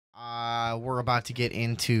we're about to get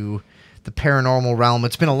into the paranormal realm.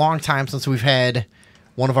 It's been a long time since we've had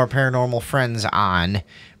one of our paranormal friends on,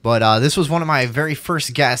 but this was one of my very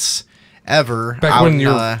first guests ever. Back when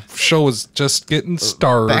your show was just getting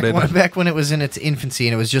started. Back when it was in its infancy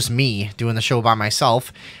and it was just me doing the show by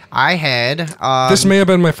myself. I had... this may have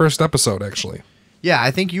been my first episode, actually. Yeah,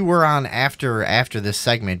 I think you were on after this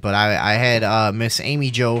segment, but I had Miss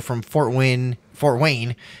Amy Jo from Fort Wayne.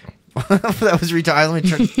 That was retarded. Let me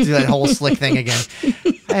try to do that whole slick thing again.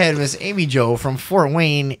 I had Miss Amy Jo from Fort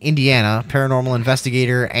Wayne, Indiana, paranormal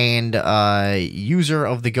investigator and user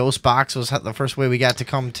of the Ghost Box. Was the first way we got to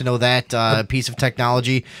come to know that piece of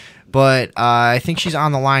technology. But I think she's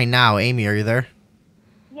on the line now. Amy, are you there?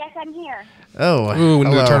 Yes, I'm here. Oh, ooh, we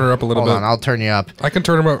need to turn her up a little bit. Hold on, I'll turn you up. I can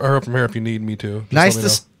turn her up from here if you need me to. Nice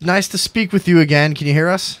to speak with you again. Can you hear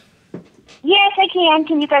us? Yes, I can.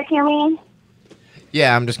 Can you guys hear me?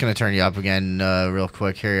 Yeah, I'm just going to turn you up again real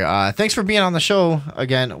quick here. Thanks for being on the show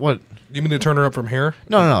again. What? You mean to turn her up from here?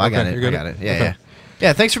 No, okay, I got it. I got it. Yeah, okay.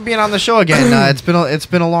 Yeah, thanks for being on the show again. It's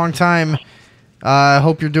been a long time. I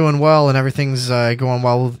hope you're doing well and everything's going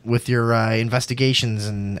well with your investigations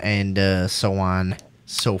and so on,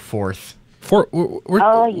 so forth.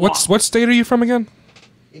 What state are you from again?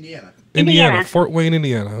 Indiana. Fort Wayne,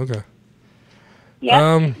 Indiana. Okay.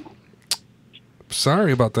 Yeah.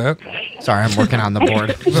 Sorry about that. Sorry, I'm working on the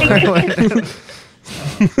board.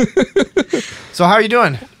 So how are you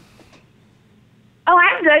doing? Oh,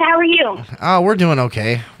 I'm good. How are you? We're doing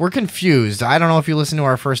okay. We're confused. I don't know if you listened to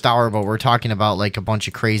our first hour, but we're talking about like a bunch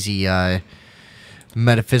of crazy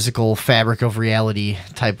metaphysical fabric of reality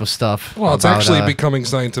type of stuff. Well, it's actually becoming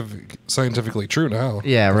scientifically true now.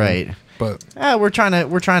 Yeah, right. But we're trying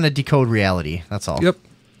to decode reality. That's all. Yep.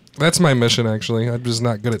 That's my mission, actually. I'm just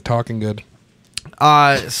not good at talking good.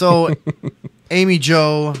 So Amy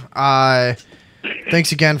Jo,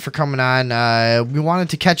 thanks again for coming on. We wanted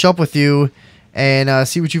to catch up with you and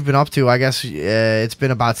see what you've been up to. I guess it's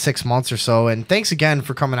been about 6 months or so. And thanks again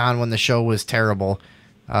for coming on when the show was terrible.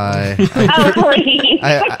 I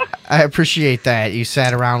appreciate that. You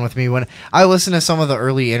sat around with me when I listened to some of the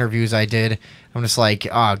early interviews I did. I'm just like,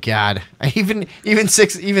 oh god. Even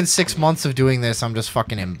 6 months of doing this, I'm just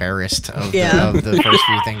fucking embarrassed of the first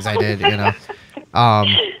few things I did, you know.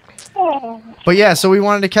 But yeah, so we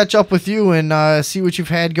wanted to catch up with you and see what you've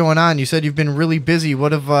had going on. You said you've been really busy.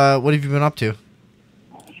 What have you been up to?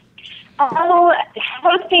 Oh,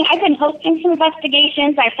 I've been hosting some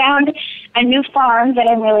investigations. I found a new farm that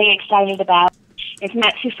I'm really excited about. It's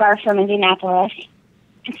not too far from Indianapolis.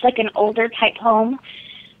 It's like an older type home,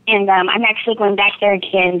 and I'm actually going back there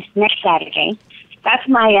again next Saturday. That's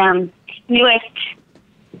my newest,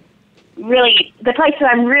 really, the place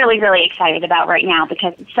that I'm really, really excited about right now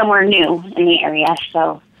because it's somewhere new in the area.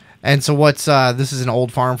 So. And so what's this is an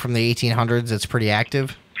old farm from the 1800s. It's pretty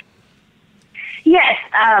active. Yes,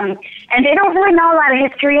 and they don't really know a lot of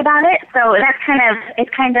history about it, so it's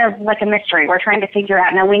kind of like a mystery. We're trying to figure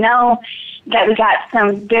out. Now we know that we got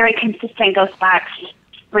some very consistent ghost box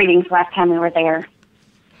readings last time we were there.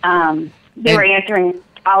 They were answering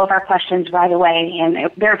all of our questions right away, and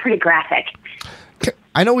they were pretty graphic.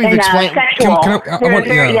 I know we've explained. Sexual.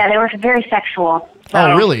 They were very sexual. So.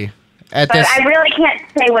 Oh, really? But I really can't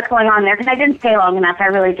say what's going on there because I didn't stay long enough. I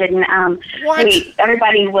really didn't.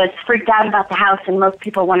 Everybody was freaked out about the house, and most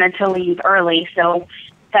people wanted to leave early. So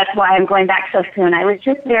that's why I'm going back so soon. I was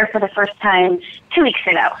just there for the first time 2 weeks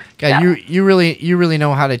ago. God, so. you really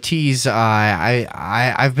know how to tease.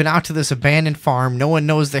 I've been out to this abandoned farm. No one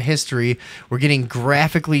knows the history. We're getting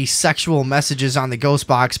graphically sexual messages on the ghost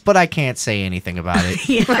box, but I can't say anything about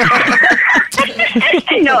it.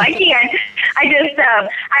 No, I can't.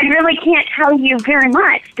 I really can't tell you very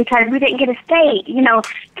much because we didn't get to stay. You know,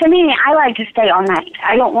 to me, I like to stay all night.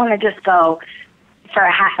 I don't want to just go for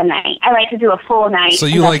a half a night. I like to do a full night. So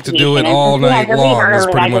you like to do it all night long is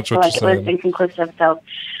pretty much what you're saying. It was inconclusive, so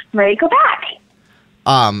I'm ready to go back.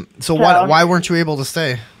 So why weren't you able to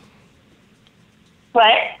stay?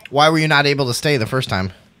 What? Why were you not able to stay the first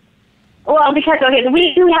time? Well, because,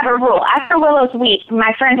 we do have a rule. After Willow's week,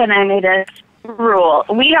 my friend and I made a rule.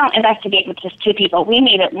 We don't investigate with just 2 people. We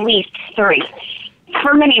need at least 3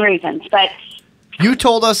 for many reasons, but you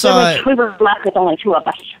told us we were left with only 2 of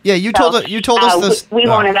us. Yeah, you told us this. We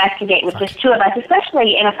won't investigate with just 2 of us,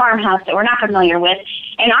 especially in a farmhouse that we're not familiar with.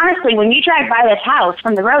 And honestly, when you drive by this house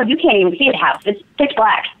from the road, you can't even see the house. It's pitch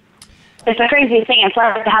black. It's the craziest thing. It's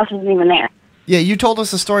like the house isn't even there. Yeah, you told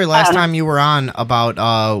us a story last time you were on about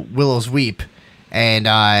Willow's Weep, and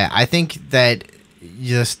I think that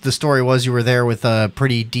the story was you were there with a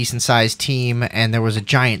pretty decent-sized team, and there was a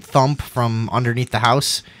giant thump from underneath the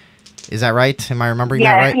house. Is that right? Am I remembering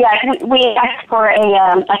that right? Yeah, we asked for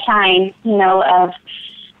a sign,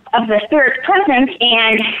 of the spirit's presence,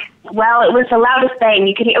 and well, it was the loudest thing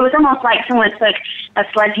you could hear. It was almost like someone took a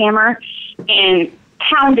sledgehammer and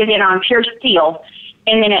pounded it on pure steel,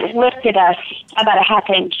 and then it lifted us about a half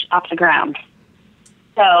inch off the ground.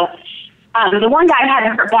 So the one guy had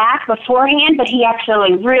a hurt back beforehand, but he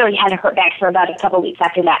actually really had a hurt back for about a couple weeks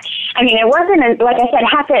after that. I mean, it wasn't, like I said, a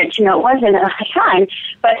half inch, it wasn't a ton,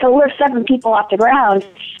 but to lift 7 people off the ground,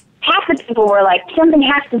 half the people were like, something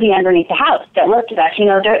has to be underneath the house that lifted us.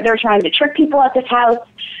 They're trying to trick people at this house.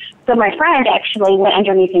 So my friend actually went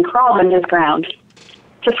underneath and crawled under the ground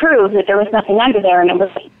to prove that there was nothing under there, and it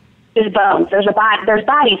was just bones. There's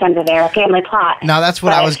bodies under there, a family plot. Now that's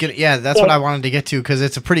what I was getting. Yeah, that's what I wanted to get to, because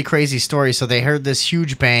it's a pretty crazy story. So they heard this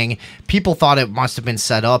huge bang. People thought it must have been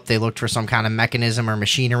set up. They looked for some kind of mechanism or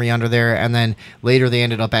machinery under there, and then later they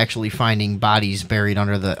ended up actually finding bodies buried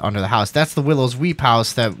under the house. That's the Willow's Weep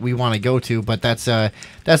house that we want to go to, but that's the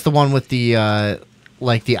one with the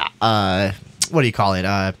what do you call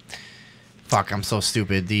it? Fuck, I'm so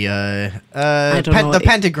stupid. The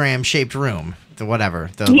pentagram shaped room. Whatever.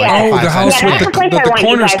 The house with the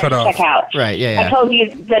corners cut off. Right, yeah. I told you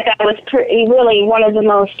that was really one of the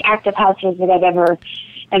most active houses that I've ever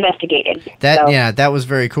investigated. That was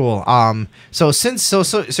very cool. So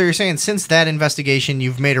you're saying since that investigation,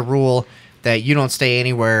 you've made a rule that you don't stay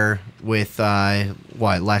anywhere with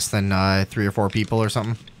less than 3 or 4 people or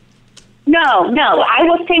something? No, I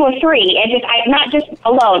will stay with 3, and I'm not just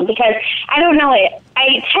alone, because I don't know it.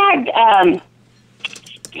 I tagged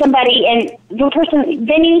somebody, and the person,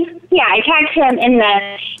 Vinny, I tagged him in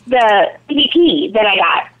the EVP that I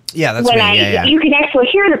got. Yeah, that's me. You can actually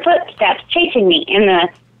hear the footsteps chasing me in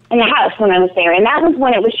the house when I was there, and that was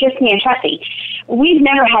when it was just me and Trusty. We've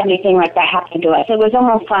never had anything like that happen to us. It was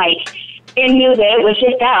almost like it knew that it was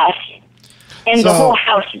just us. And the whole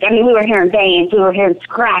house, I mean, we were hearing bangs, we were hearing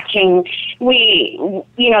scratching,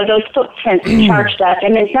 those footprints charged us,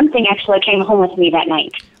 and then something actually came home with me that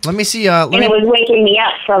night. Let me see. It was waking me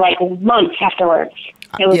up for like months afterwards.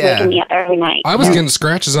 It was waking me up every night. I was getting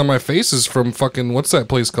scratches on my faces from fucking, what's that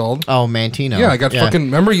place called? Oh, Mantino. Yeah, I got fucking,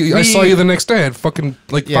 remember I saw you the next day, I had fucking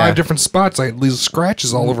 5 different spots. I had these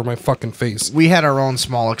scratches all over my fucking face. We had our own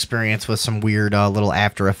small experience with some weird little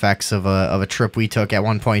after effects of a trip we took at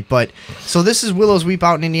one point. But, so this is Willow's Weep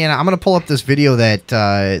out in Indiana. I'm going to pull up this video that...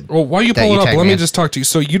 well, while you pull it up, let me just talk to you.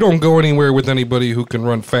 So you don't go anywhere with anybody who can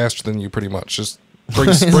run faster than you, pretty much. Just... Bring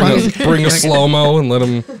a slow-mo and let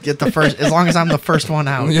them get the first. As long as I'm the first one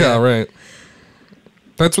out. Yeah, right.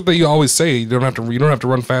 That's what they always say. You don't have to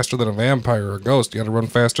run faster than a vampire or a ghost. You got to run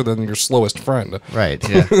faster than your slowest friend. Right.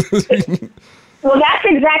 Yeah. Well, that's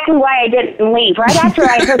exactly why I didn't leave. Right after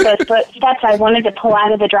I heard those footsteps, I wanted to pull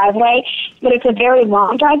out of the driveway, but it's a very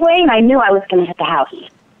long driveway, and I knew I was going to hit the house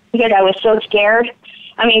because I was so scared.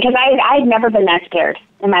 I mean, because I'd never been that scared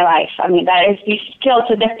in my life. I mean, that is still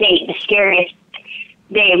to this date the scariest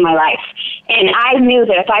day of my life. And I knew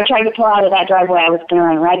that if I tried to pull out of that driveway, I was going to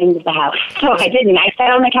run right into the house. So I didn't. I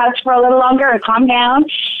sat on the couch for a little longer and calmed down.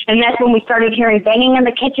 And that's when we started hearing banging in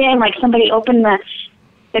the kitchen, like somebody opened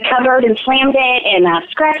the cupboard and slammed it, and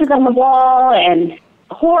scratches on the wall, and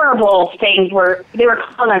horrible things they were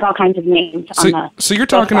calling us all kinds of names. So you're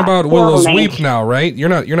talking about Willow's Weep now, right? You're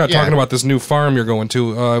not talking about this new farm you're going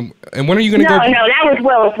to. And when are you going to go? No, that was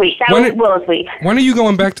Willow's Weep. Willow's Weep. When are you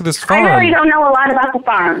going back to this farm? I really don't know a lot about the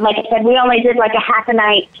farm. Like I said, we only did like a half a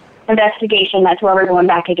night investigation. That's where we're going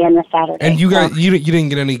back again this Saturday. And you didn't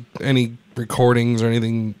get any recordings or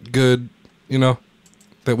anything good,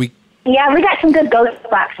 that we. Yeah, we got some good ghost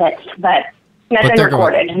box hits, but. Nothing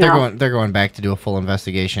recorded. They're going back to do a full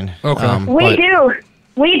investigation. Okay. We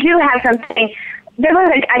do have something. There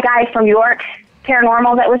was a guy from York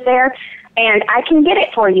Paranormal that was there, and I can get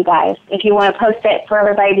it for you guys if you want to post it for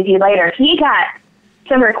everybody to view later. He got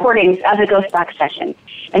some recordings of the ghost box session,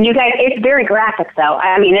 and you guys, it's very graphic though.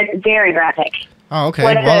 I mean, it's very graphic. Oh,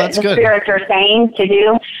 okay. That's good. What the spirits are saying to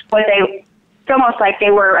do, it's almost like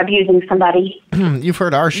they were abusing somebody. You've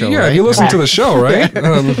heard our show, right? Yeah, you listen to the show, right?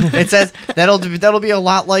 It says that'll be a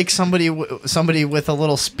lot like somebody with a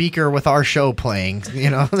little speaker with our show playing.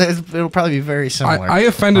 It'll probably be very similar. I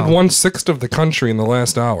offended 1/6 of the country in the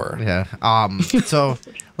last hour. Yeah. So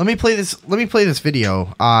let me play this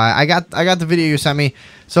video. I got the video you sent me.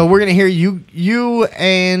 So we're gonna hear you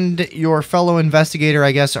and your fellow investigator,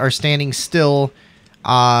 I guess, are standing still,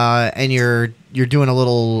 and you're doing a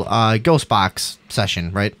little ghost box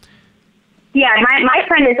session, right? Yeah, my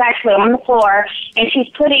friend is actually on the floor, and she's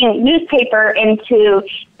putting newspaper into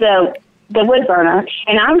the wood burner,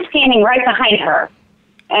 and I'm standing right behind her.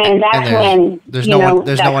 And that's when, there's no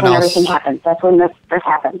one else. Everything happens. That's when this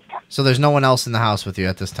happens. So there's no one else in the house with you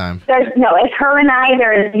at this time? It's her and I.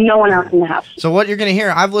 There is no one else in the house. So what you're going to hear,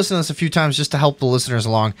 I've listened to this a few times just to help the listeners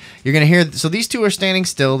along. You're going to hear, so these two are standing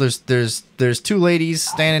still. There's two ladies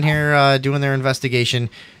standing here doing their investigation.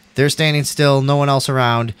 They're standing still, no one else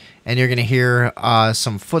around. And you're going to hear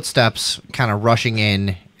some footsteps kind of rushing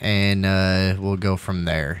in, and we'll go from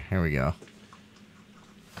there. Here we go.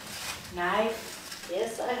 Knife.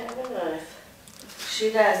 Yes, I have a knife.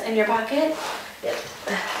 She does. In your pocket? Yep.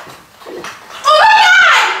 Oh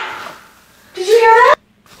my God! Did you hear that?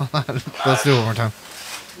 Let's do it one more time.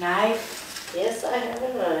 Knife. Yes, I have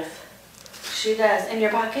a knife. She does. In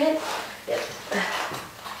your pocket? Yep.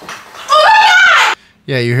 Oh my God!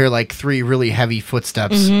 Yeah, you hear like 3 really heavy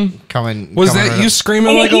footsteps coming. Was that you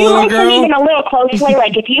screaming like a little girl? If you listen even a little closely,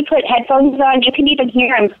 like if you put headphones on, you can even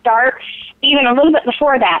hear them start even a little bit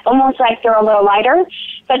before that, almost like they're a little lighter.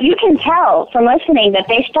 But you can tell from listening that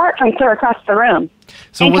they start from clear across the room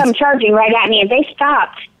and come charging right at me. And they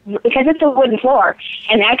stopped because it's a wooden floor.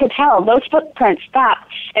 And I could tell those footprints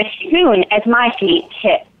stopped as soon as my feet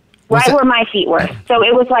hit, right where my feet were. So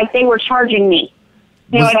it was like they were charging me.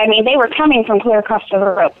 You know what I mean? They were coming from clear across the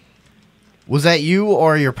room. Was that you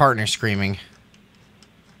or your partner screaming?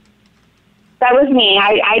 That was me.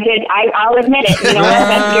 I'll admit it. You know,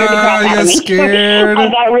 that scared the crap out of me. Scared.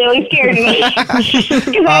 That really scared me.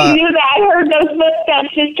 Because I knew that I heard those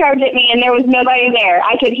footsteps just charge at me, and there was nobody there.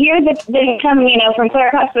 I could hear them come, from clear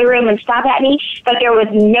across the room and stop at me, but there was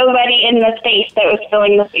nobody in the space that was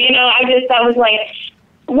filling the. That was like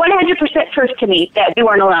 100% proof to me that we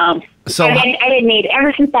weren't alone. So I didn't need,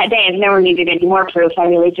 ever since that day, I've never needed any more proof. I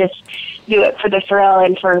really just do it for the thrill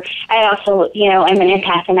and I also, I'm an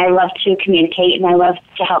empath and I love to communicate and I love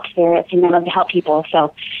to help spirits and I love to help people.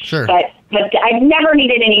 So, sure. But I've never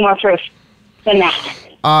needed any more proof than that.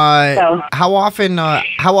 How often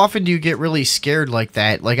do you get really scared like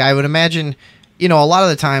that? Like I would imagine, a lot of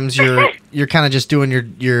the times you're kind of just doing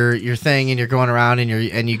your thing and you're going around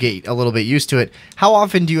and you get a little bit used to it. How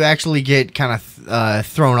often do you actually get kind of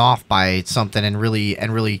thrown off by something and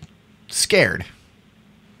really scared?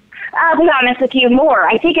 I'll be honest with you, more.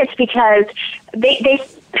 I think it's because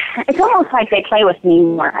it's almost like they play with me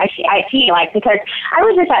more. I feel like, because I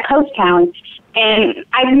was just at Coast Town and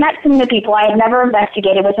I've met some new people. I had never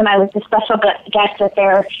investigated with them. I was the special guest at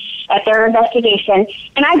their investigation.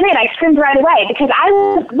 And I screamed right away because I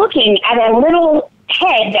was looking at a little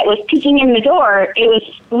head that was peeking in the door. It was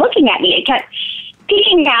looking at me. It kept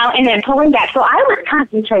peeking out and then pulling back. So I was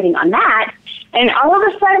concentrating on that. And all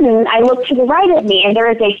of a sudden, I looked to the right of me, and there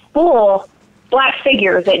is a full black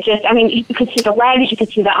figure that you could see the legs, you could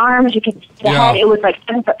see the arms, you could see the head. It was like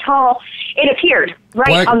 7 foot tall. It appeared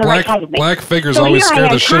on the right side of me. Black figures always scare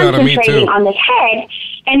the shit out of me, too. Concentrating on this head,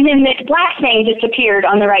 and then this black thing just appeared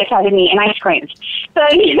on the right side of me, and I screamed. So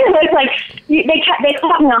it's like they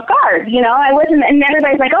caught me off guard. I wasn't, and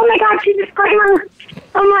everybody's like, "Oh my God, she's a screamer."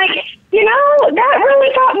 I'm like, that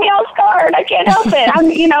really caught me off guard. I can't help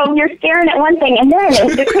it. You're staring at one thing, and then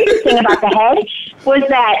the creepy thing about the head was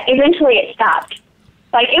that eventually it stopped.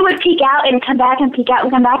 Like it would peek out and come back and peek out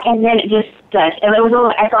and come back, and then it just does. And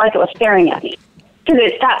I felt like it was staring at me because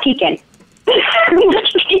it stopped peeking.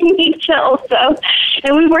 Which gave me chills.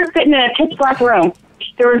 And we were sitting in a pitch black room.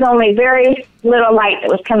 There was only very little light that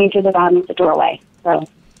was coming through the bottom of the doorway. So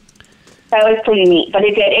that was pretty neat. But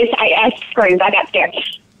I screamed. I got scared.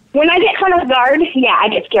 When I get caught off guard, I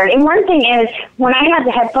get scared. And one thing is, when I have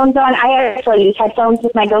the headphones on, I actually use headphones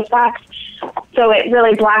with my ghost box, so it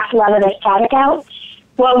really blocks a lot of the static out.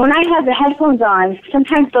 Well, when I have the headphones on,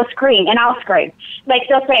 sometimes they'll scream, and I'll scream. Like,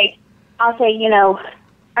 I'll say,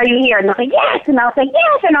 are you here? And they'll say, yes, and I'll say,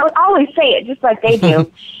 yes, and I'll always say it just like they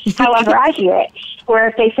do, however I hear it. Where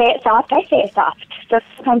if they say it soft, I say it soft. So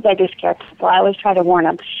sometimes I do scare people. I always try to warn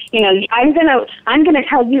them. I'm gonna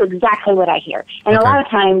tell you exactly what I hear. And a lot of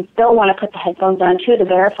times they'll want to put the headphones on too to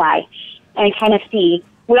verify and kind of see.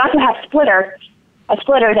 We also have a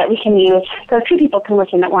splitter that we can use so 2 people can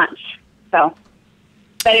listen at once. So,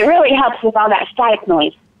 but it really helps with all that static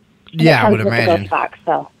noise. Yeah, I would imagine. The box,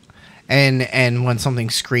 so. And when something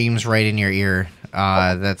screams right in your ear,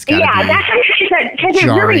 that's gotta be that's because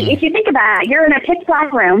really, if you think about it, you're in a pitch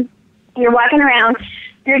black room, you're walking around,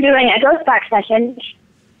 you're doing a ghost box session,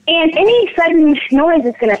 and any sudden noise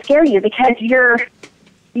is going to scare you because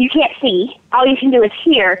you can't see. All you can do is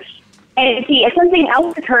hear. And see, if something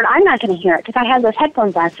else is heard, I'm not going to hear it because I have those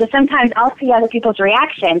headphones on. So sometimes I'll see other people's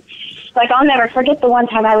reaction. Like, I'll never forget the one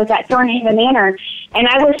time I was at Thornhaven Manor, and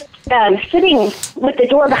I was sitting with the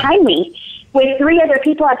door behind me with 3 other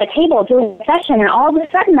people at the table doing a session, and all of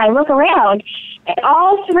a sudden I look around, And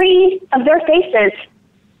all three of their faces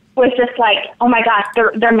was just like, oh my gosh,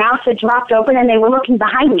 their mouths had dropped open and they were looking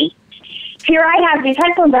behind me. Here I have these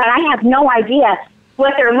headphones on, I have no idea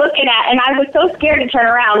what they're looking at, and I was so scared to turn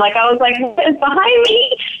around. Like, I was like, what is behind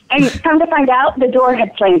me? And come to find out, the door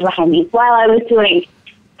had slammed behind me while I was doing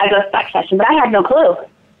a ghost back session, but I had no clue.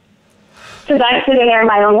 Because I'm sitting there in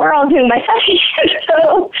my own world doing my session,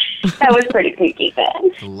 so that was pretty creepy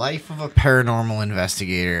then. The life of a paranormal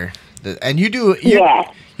investigator. And you're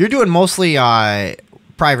doing mostly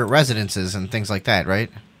private residences and things like that, right?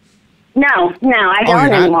 No, I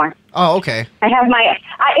don't anymore. Oh, okay. I have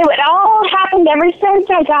it all happened ever since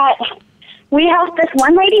we helped this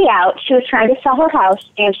one lady out. She was trying to sell her house,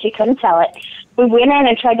 and she couldn't sell it. We went in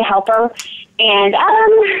and tried to help her, and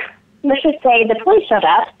let's just say the police showed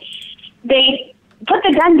up. They put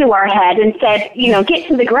the gun to our head and said, get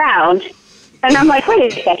to the ground. And I'm like,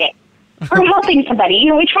 wait a second. We're helping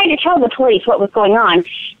somebody. We tried to tell the police what was going on.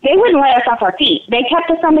 They wouldn't let us off our feet. They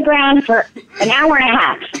kept us on the ground for an hour and a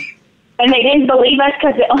half. And they didn't believe us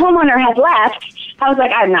because the homeowner had left. I was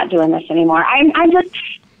like, I'm not doing this anymore. I'm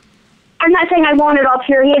not saying I want it all,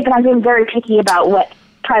 period, but I'm being very picky about what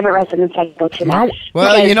private residence I go to now.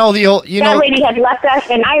 Well, that lady had left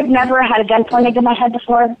us, and I've never had a gun pointed to my head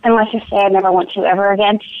before, and let's just say I never want to ever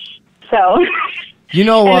again. So, and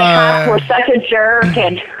the cops were such a jerk,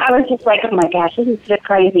 and I was just like, oh my gosh, this is just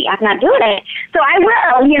crazy. I'm not doing it. So I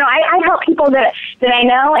will. I help people that I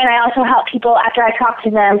know, and I also help people after I talk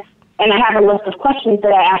to them, and I have a list of questions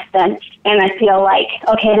that I ask them, and I feel like,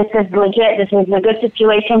 okay, this is legit. This is a good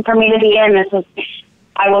situation for me to be in.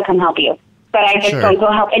 I will come help you. But I just don't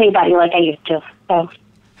go help anybody like I used to. So,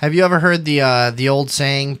 have you ever heard the old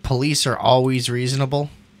saying, police are always reasonable?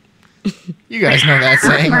 You guys know that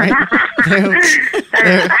saying, right?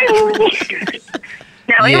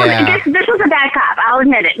 This was a bad cop. I'll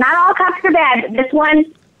admit it. Not all cops are bad, but this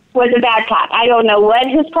one was a bad cop. I don't know what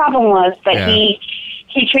his problem was, but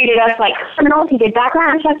he treated us like criminals. He did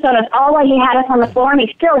background checks on us all while he had us on the floor, and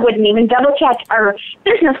he still wouldn't even double-check our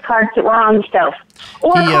business cards that were on the stove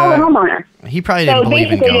or call the homeowner. He probably didn't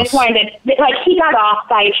believe in ghosts. He got off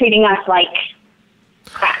by treating us like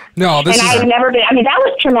crap. No, I've never been. I mean, that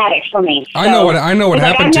was traumatic for me. I know what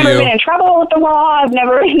happened to you. I've never been in trouble with the law. I've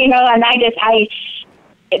never,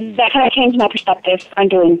 and that kind of changed my perspective on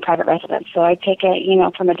doing private residence. So I take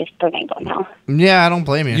it, from a different angle now. Yeah, I don't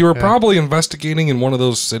blame you. You were probably investigating in one of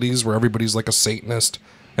those cities where everybody's like a Satanist,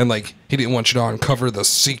 and like he didn't want you to uncover the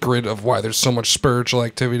secret of why there's so much spiritual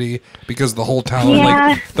activity because the whole town,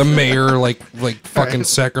 like the mayor, like fucking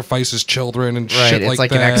sacrifices children and shit like that. It's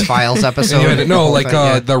like an X-Files episode.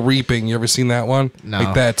 The Reaping. You ever seen that one? No.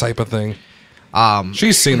 Like that type of thing.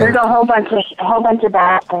 She's seen There's a whole bunch of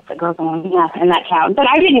bad stuff that goes on, in that town. But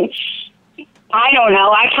I don't know.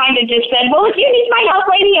 I kind of just said, well, if you need my help,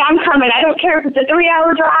 lady, I'm coming. I don't care if it's a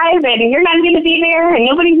 3-hour drive and you're not going to be there and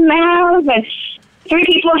nobody's in the house and 3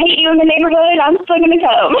 people hate you in the neighborhood. I'm still going to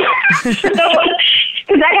come.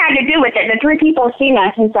 Because that had to do with it. The 3 people seen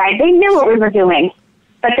us inside. They knew what we were doing.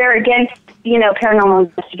 But they're against, paranormal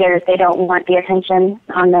investigators. They don't want the attention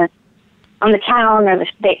on the town or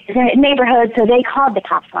the neighborhood, so they called the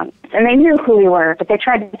cops on us. And they knew who we were, but they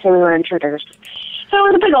tried to say we were intruders. So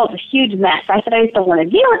it was a huge mess. I said I just don't want to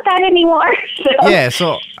deal with that anymore.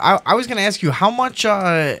 So I was going to ask you how much,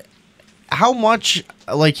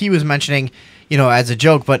 like he was mentioning, as a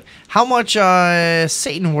joke, but how much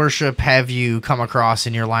Satan worship have you come across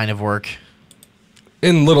in your line of work?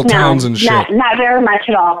 In little towns and shit? Not very much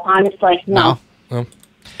at all, honestly. No.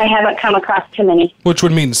 I haven't come across too many. Which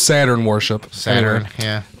would mean Saturn worship. Saturn,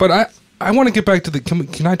 yeah. But I want to get back to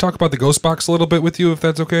can I talk about the ghost box a little bit with you, if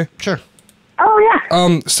that's okay? Sure. Oh,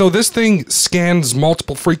 yeah. So this thing scans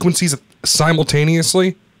multiple frequencies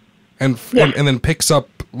simultaneously and then picks up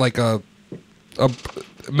like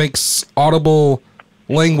makes audible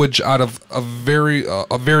language out of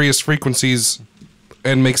various frequencies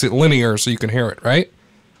and makes it linear so you can hear it, right?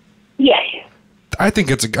 Yes. I think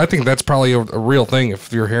that's probably a real thing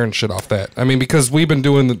if you're hearing shit off that. I mean, because we've been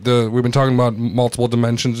doing we've been talking about multiple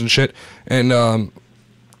dimensions and shit, and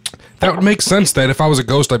that would make sense that if I was a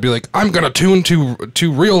ghost, I'd be like, I'm gonna tune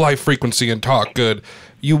to real life frequency and talk good.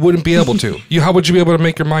 You wouldn't be able to. How would you be able to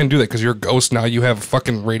make your mind do that? Because you're a ghost now. You have a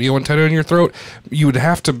fucking radio antenna in your throat. You would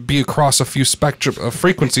have to be across a few spectrum of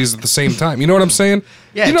frequencies at the same time. You know what I'm saying?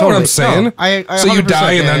 Yeah, you know what I'm saying. No, so you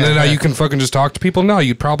die and then now you can fucking just talk to people. No,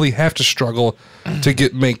 you'd probably have to struggle to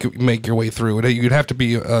make your way through it. You'd have to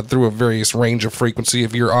be through a various range of frequency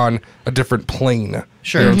if you're on a different plane.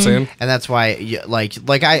 Sure. You know what I'm saying? And that's why,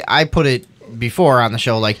 like I put it before on the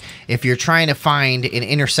show, like if you're trying to find an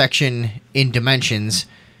intersection in dimensions,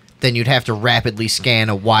 then you'd have to rapidly scan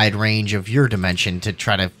a wide range of your dimension to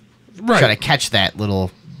try to catch that little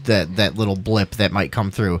blip that might come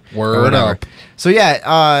through. Word up. So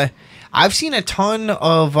yeah, I've seen a ton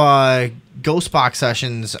of ghost box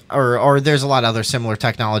sessions, or there's a lot of other similar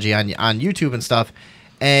technology on YouTube and stuff,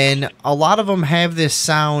 and a lot of them have this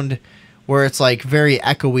sound where it's like very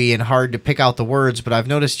echoey and hard to pick out the words. But I've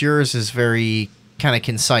noticed yours is very kind of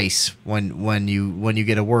concise. When you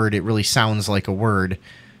get a word, it really sounds like a word.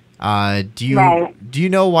 Do you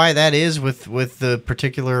know why that is with the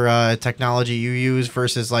particular technology you use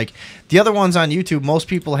versus like the other ones on YouTube? Most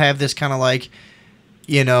people have this kind of like,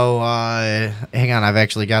 hang on, I've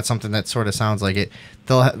actually got something that sort of sounds like it.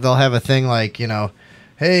 They'll have a thing like,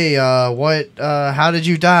 hey, how did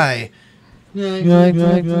you die? And you'll hear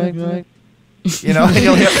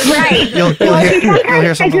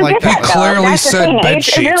something like that. Clearly said bed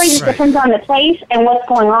sheets. It really just depends on the place and what's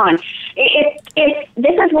going on. This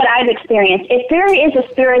is what I've experienced. If there is a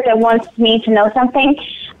spirit that wants me to know something,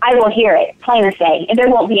 I will hear it, plain as day. And there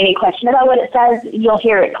won't be any question about what it says. You'll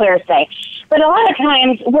hear it clear as day. But a lot of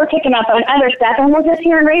times, we're picking up on other stuff, and we're just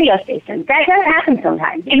hearing radio stations. That does happen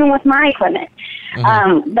sometimes, even with my equipment.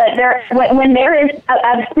 Mm-hmm. But when there is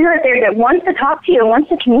a spirit there that wants to talk to you, wants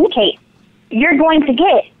to communicate, you're going to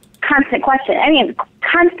get constant questions. I mean,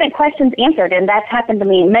 constant questions answered, and that's happened to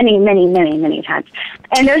me many, many, many, many times.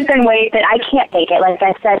 And there's been ways that I can't take it. Like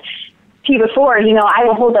I said to you before, I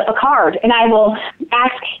will hold up a card, and I will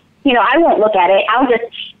ask, I won't look at it. I'll just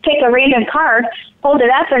take a random card, hold it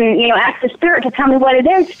up, and, ask the spirit to tell me what it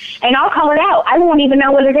is, and I'll call it out. I won't even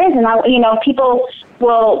know what it is, and people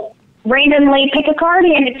will randomly pick a card,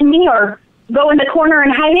 hand it to me, or go in the corner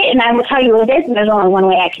and hide it, and I will tell you what it is, and there's only one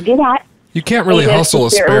way I can do that. You can't really hustle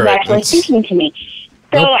a spirit. Actually speaking to me.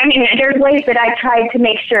 So, I mean, there's ways that I tried to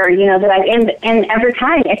make sure, that and every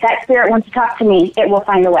time, if that spirit wants to talk to me, it will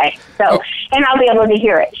find a way. So, and I'll be able to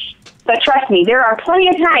hear it. But trust me, there are plenty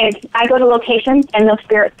of times I go to locations and those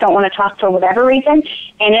spirits don't want to talk for whatever reason,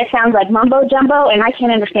 and it sounds like mumbo jumbo, and I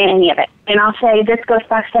can't understand any of it. And I'll say, this ghost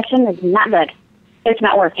box session is not good. It's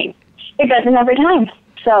not working. It doesn't every time.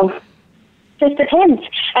 So, just depends.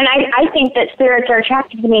 And I think that spirits are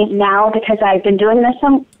attracted to me now because I've been doing this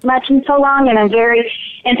so much and so long, and I'm very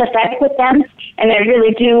empathetic with them, and I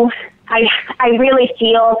really do. I really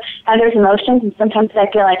feel others' emotions, and sometimes I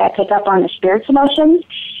feel like I pick up on the spirit's emotions,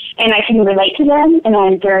 and I can relate to them, and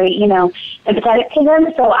I'm very, empathetic to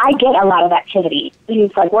them, so I get a lot of activity.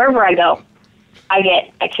 It's like wherever I go, I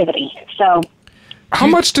get activity. So how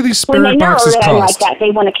much do these spirit boxes cost? Like that,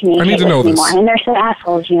 they want to communicate I need to know with me this. more. And they're some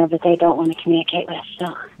assholes, that they don't want to communicate with.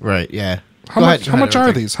 So. Right, yeah. How much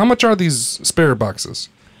are these? How much are these spirit boxes?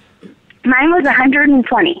 Mine was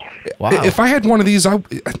 $120. Wow. If I had one of these, I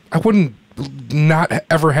wouldn't not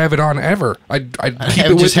ever have it on ever. I'd keep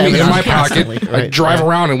it with me in my pocket. Right, I'd drive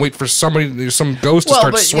around and wait for some ghost to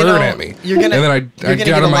start swearing at me. And then I'd get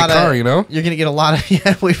out of my car, You're gonna get a lot of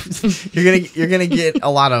you're gonna get a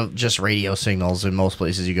lot of just radio signals in most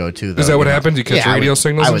places you go to. Though, is that what happens? You catch radio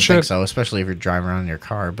signals I and shit? think so, especially if you're driving around in your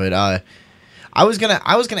car. But I was gonna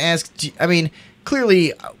ask, I mean,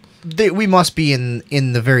 clearly we must be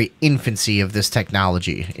in the very infancy of this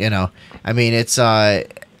technology, I mean, it's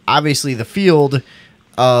obviously the field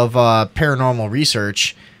of paranormal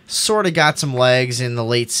research sort of got some legs in the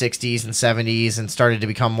late 60s and 70s and started to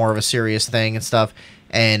become more of a serious thing and stuff.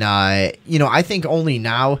 And, I think only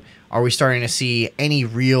now are we starting to see any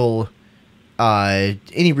real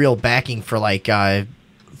backing for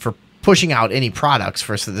for pushing out any products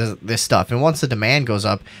for this stuff. And once the demand goes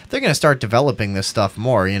up, they're going to start developing this stuff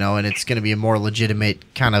more, and it's going to be a more legitimate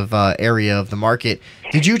kind of area of the market.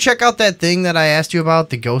 Did you check out that thing that I asked you about,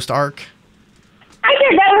 the Ghost Arc? I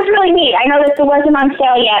did. That was really neat. I know that it wasn't on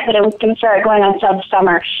sale yet, but it was going to start going on sale this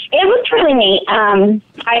summer. It was really neat.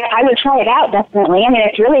 I would try it out, definitely. I mean,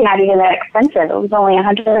 it's really not even that expensive. It was only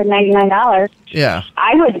 $199. Yeah.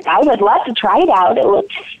 I would love to try it out. It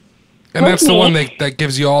looked... And that's the one that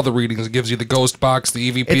gives you all the readings. It gives you the ghost box,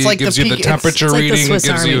 the EVP, it gives you the temperature reading. It's like the Swiss it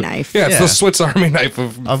gives Army you, knife. Yeah, it's the Swiss Army knife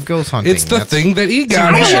of ghost hunting. It's the thing that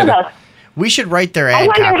Egon had. We should write their ad I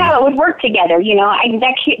wonder copy. how it would work together.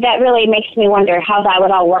 That really makes me wonder how that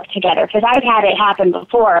would all work together. Because I've had it happen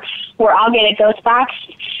before, where I'll get a ghost box,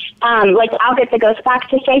 I'll get the ghost box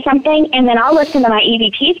to say something, and then I'll listen to my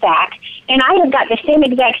EVPs back, and I have got the same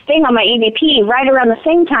exact thing on my EVP right around the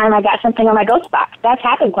same time I got something on my ghost box. That's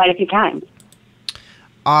happened quite a few times.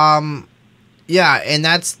 Yeah, and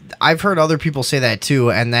I've heard other people say that too,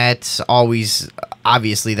 and that's always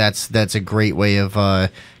obviously that's a great way of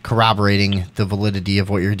corroborating the validity of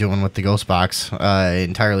what you're doing with the ghost box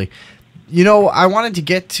entirely. You know, I wanted to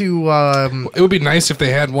get to. It would be nice if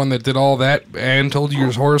they had one that did all that and told you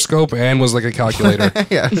your horoscope and was like a calculator.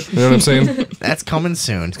 Yeah, you know what I'm saying? That's coming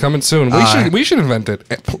soon. It's coming soon. We should invent it.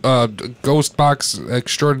 Ghost box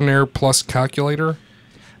extraordinaire plus calculator.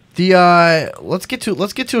 Let's get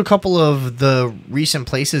to a couple of the recent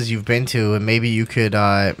places you've been to, and maybe you could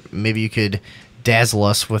dazzle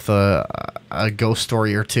us with a ghost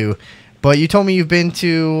story or two. But you told me you've been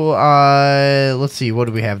to, let's see, what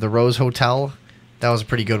do we have? The Rose Hotel? That was a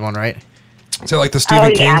pretty good one, right? Is it like the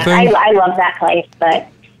Stephen King thing? I love that place, but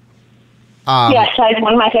yes, it's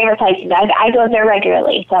one of my favorite places. I go there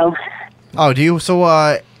regularly, so. Oh, do you? So,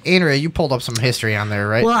 Andrea, you pulled up some history on there,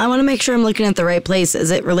 right? Well, I want to make sure I'm looking at the right place.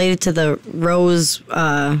 Is it related to the Rose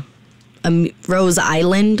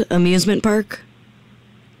Island amusement park?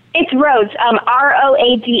 It's Rhodes,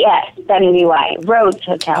 ROADS, Rhodes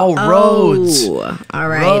Hotel. Oh, Rhodes. Oh, all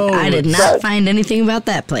right. Rhodes. I did not find anything about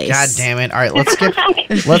that place. God damn it! All right, let's skip.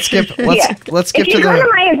 Let's skip If to you go to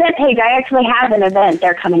my event page, I actually have an event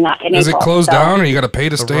there coming up in Is April. it closed down, or you got to pay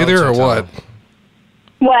to stay there, or Rhodes what? Hotel.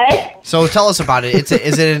 What? So tell us about it.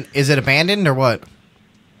 Is it abandoned or what?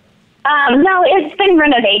 No, it's been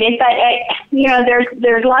renovated, but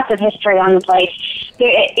there's lots of history on the place.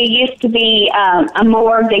 It used to be a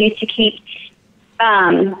morgue. They used to keep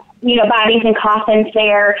bodies and coffins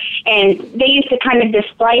there, and they used to kind of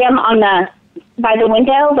display them by the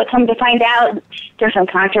window. But come to find out, there's some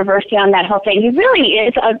controversy on that whole thing. It's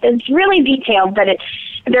really detailed, but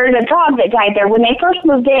there's a dog that died there when they first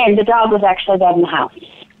moved in. The dog was actually dead in the house,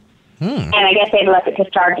 and I guess they'd left it to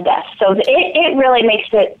starve to death. So it really makes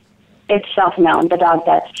it's self-known, the dog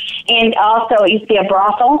does. And also, it used to be a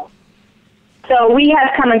brothel. So we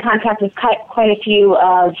have come in contact with quite a few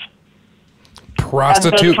of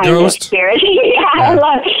prostitute ghosts. Spirits. I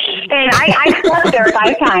love it. And I slept there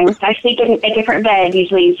 5 times. I sleep in a different bed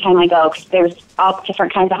usually each time I go, because there's all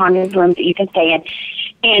different kinds of haunted rooms that you can stay in.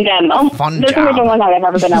 And this is the one that I've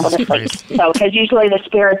ever been able to sleep. So, because usually the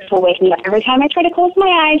spirits will wake me up. Every time I try to close my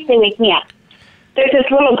eyes, they wake me up. There's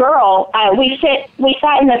this little girl. We sat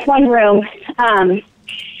in this one room, and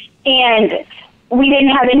we didn't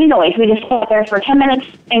have any noise. We just sat there for 10 minutes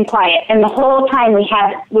in quiet. And the whole time we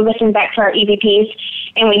listened back to our EVPs,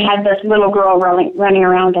 and we had this little girl running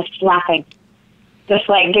around us laughing, just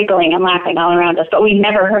like giggling and laughing all around us. But we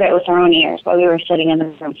never heard it with our own ears while we were sitting in the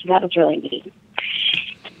room. So that was really neat.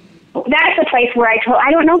 That's the place where I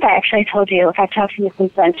don't know if I actually told you, if I've talked to you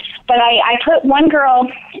since then, but I put one girl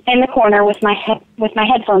in the corner with my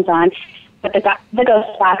headphones on, with the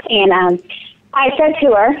ghost box, and I said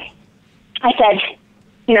to her,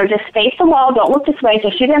 just face the wall, don't look this way. So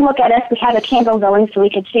she didn't look at us. We had a candle going so we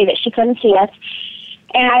could see that she couldn't see us.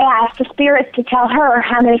 And I asked the spirits to tell her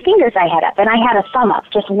how many fingers I had up, and I had a thumb up,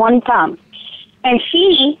 just one thumb. And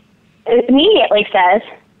she immediately says,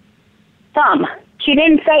 thumb. She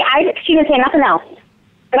didn't say nothing else.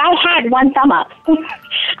 But I had one thumb up.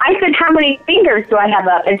 I said, how many fingers do I have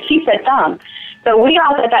up? And she said thumb. So we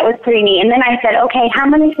all thought that was pretty neat. And then I said, okay, how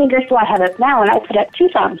many fingers do I have up now? And I put up 2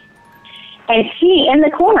 thumbs. And she, in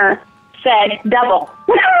the corner, said double.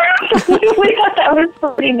 We thought that was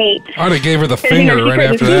pretty neat. I'd have gave her the finger right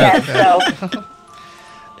after that. So.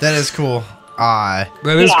 That is cool. That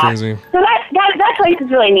is crazy. So that place is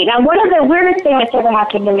really neat. Now, one of the weirdest things that's ever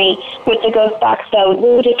happened to me with the ghost box, though,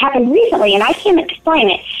 which just happened recently, and I can't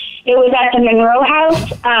explain it. It was at the Monroe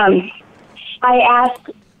House. I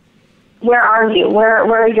asked, where are you? Where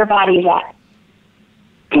are your bodies at?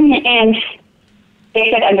 And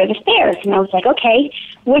they said, under the stairs. And I was like, okay,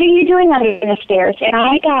 what are you doing under the stairs? And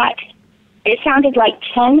it sounded like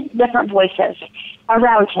 10 different voices,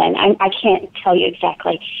 around 10. I can't tell you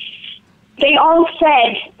exactly. They all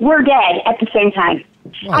said, we're dead at the same time.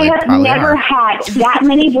 Well, I have never had that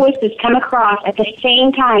many voices come across at the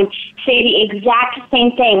same time say the exact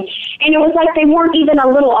same thing. And it was like they weren't even a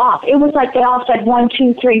little off. It was like they all said, 1,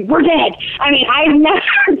 2, 3, we're dead. I mean, I've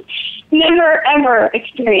never, ever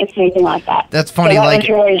experienced anything like that. That's funny. So that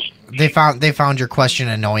really, they found your question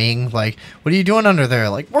annoying. Like, what are you doing under there?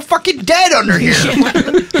 Like, we're fucking dead under here. What do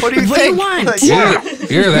you What think? do you want? Like,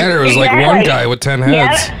 Either that or it was like one guy with 10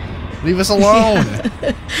 heads. Yeah. leave us alone.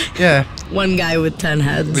 Yeah. One guy with 10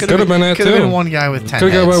 heads. It could have been that, Could have too. been one guy with 10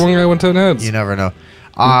 Could have heads. got one guy with 10 heads. You never know.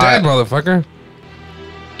 Dead, motherfucker.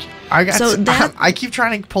 I keep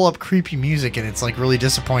trying to pull up creepy music, and it's like really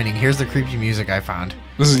disappointing. Here's the creepy music I found.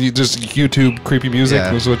 This is just YouTube creepy music.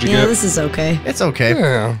 Yeah. This is what you Yeah, get. this is okay. It's okay.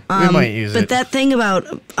 Yeah. We might use But it. that thing about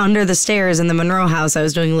under the stairs in the Monroe House, I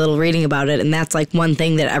was doing a little reading about it, and that's like one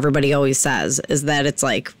thing that everybody always says is that it's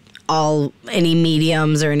like any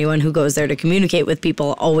mediums or anyone who goes there to communicate with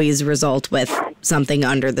people always result with something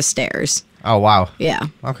under the stairs. Oh, wow. Yeah.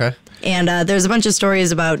 Okay. And there's a bunch of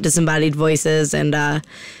stories about disembodied voices, and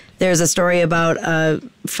there's a story about a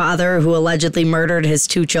father who allegedly murdered his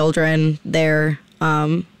 2 children there.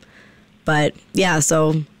 But yeah,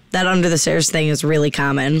 so that under the stairs thing is really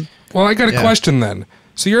common. Well, I got a question then.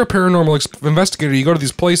 So you're a paranormal investigator. You go to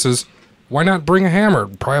these places. Why not bring a hammer,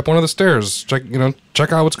 pry up one of the stairs, check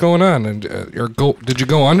out what's going on, and did you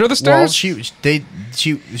go under the stairs? Well,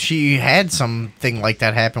 she had something like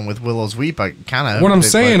that happen with Willow's Weep. I kind of. What I'm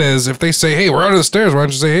saying is, if they say, "Hey, we're under the stairs," why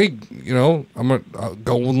don't you say, "Hey, I'm gonna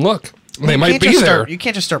go and look." They might be there. You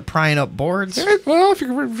can't just start prying up boards. Yeah, well, if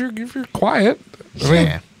you're quiet, I mean.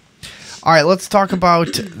 Yeah. All right, let's talk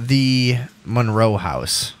about the Monroe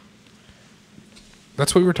house.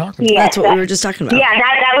 That's what we were talking about. That's what we were just talking about. Yeah,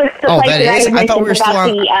 that was the place that I had I thought we were mentioned still about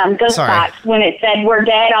on. the ghost box when it said we're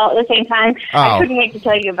dead all at the same time. I couldn't wait to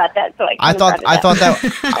tell you about that, so I thought That's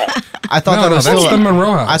the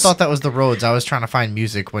Monroe house. I thought that was the Rhodes. I was trying to find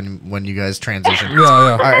music when you guys transitioned. Yeah.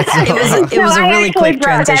 All right, so, It was a really quick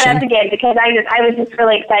transition. That up again because I was just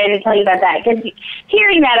really excited to tell you about that. Because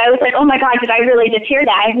hearing that, I was like, oh my God, did I really just hear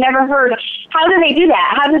that? I've never heard. How do they do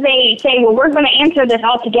that? How do they say, well, we're going to answer this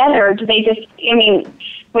all together? Or do they just,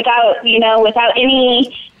 without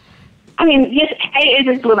any, it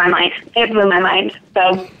just blew my mind. It blew my mind.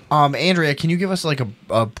 So, Andrea, can you give us like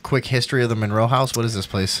a quick history of the Monroe house? What is this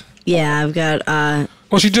place? Yeah, I've got.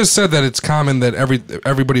 Well, she just said that it's common that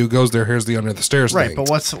everybody who goes there hears the under the stairs Right, thing. but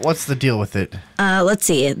what's the deal with it? Let's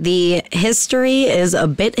see. The history is a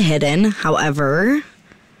bit hidden. However,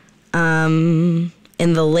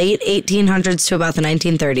 in the late 1800s to about the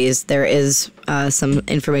 1930s, there is some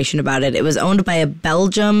information about it. It was owned by a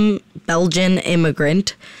Belgian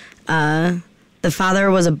immigrant. The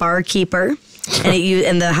father was a barkeeper,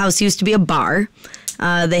 and the house used to be a bar.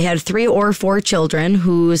 They had 3 or 4 children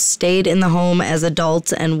who stayed in the home as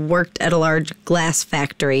adults and worked at a large glass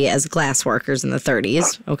factory as glass workers in the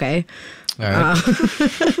 30s. Okay. All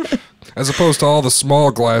right. As opposed to all the small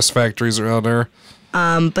glass factories around there.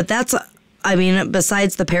 But that's,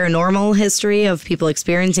 besides the paranormal history of people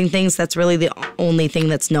experiencing things, that's really the only thing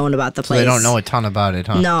that's known about the place. So they don't know a ton about it,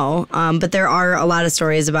 huh? No, but there are a lot of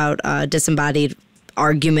stories about disembodied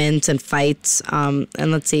arguments and fights. And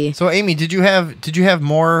let's see. So, Amy, did you have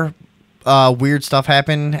more weird stuff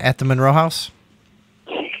happen at the Monroe house?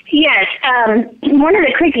 yes, one of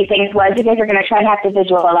the creepy things was, you guys are going to try to have to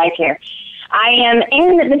visualize here. I am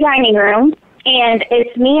in the dining room, and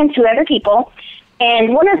it's me and 2 other people.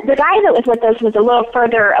 And one of the guy that was with us was a little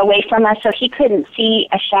further away from us, so he couldn't see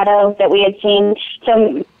a shadow that we had seen.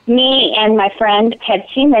 So me and my friend had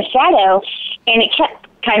seen the shadow, and it kept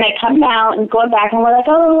kind of coming out and going back, and we're like,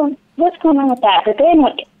 oh, what's going on with that? But then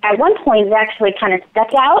at one point, it actually kind of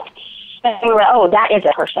stepped out, and we were like, oh, that is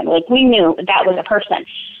a person. Like, we knew that was a person.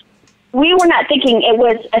 We were not thinking it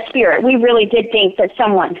was a spirit. We really did think that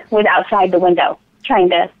someone was outside the window trying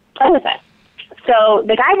to play with us. So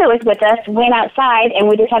the guy that was with us went outside, and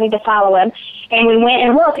we decided to follow him. And we went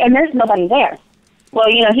and looked, and there's nobody there. Well,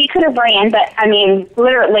 he could have ran, but,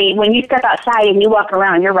 literally, when you step outside and you walk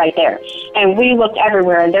around, you're right there. And we looked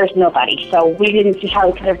everywhere, and there's nobody. So we didn't see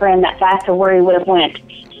how he could have ran that fast or where he would have went.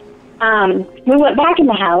 We went back in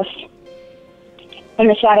the house, and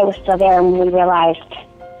the shadow was still there, and we realized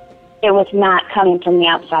it was not coming from the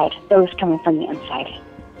outside. It was coming from the inside.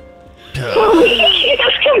 We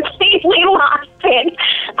just completely lost it.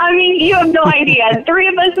 You have no idea. 3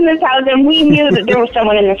 of us in this house, and we knew that there was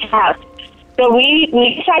someone in this house. So we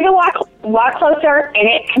decided to walk closer, and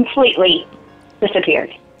it completely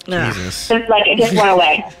disappeared. Jesus. It just went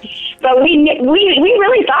away. But we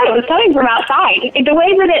really thought it was coming from outside. The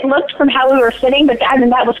way that it looked from how we were sitting, but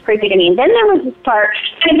that was creepy to me. Then there was this part,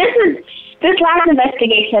 and this last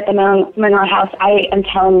investigation at the Monroe house, I am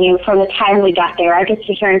telling you, from the time we got there, I could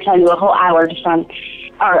sit here and tell you a whole hour just on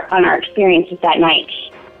our experiences that night.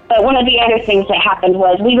 But one of the other things that happened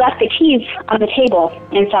was we left the keys on the table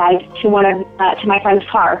inside to my friend's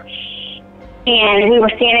car. And we were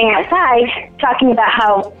standing outside talking about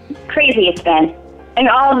how crazy it's been. And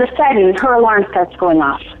all of a sudden, her alarm starts going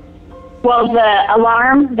off. Well,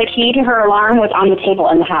 the key to her alarm was on the table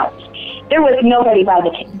in the house. There was nobody by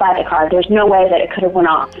the car. There's no way that it could have went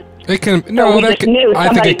off. I think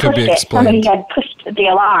it could be explained. Somebody had pushed the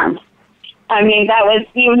alarm.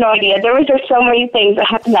 You have no idea. There was just so many things that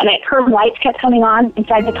happened that night. Her lights kept coming on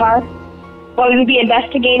inside the car. While we would be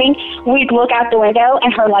investigating, we'd look out the window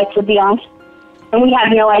and her lights would be on. And we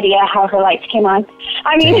have no idea how her lights came on.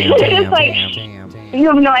 You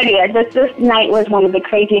have no idea. This night was one of the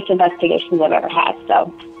craziest investigations I've ever had.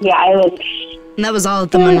 So, yeah, it was... And that was all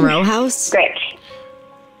at the Monroe house? Great.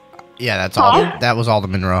 Yeah, that's all. That was all the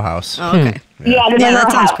Monroe house. Oh, okay. Yeah, the Monroe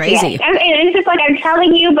that sounds house, crazy. Yeah. And it's just like I'm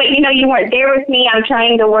telling you, but you weren't there with me. I'm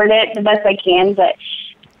trying to word it the best I can, but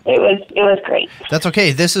it was great. That's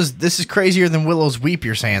okay. This is crazier than Willow's Weep.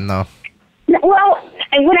 You're saying though. Well,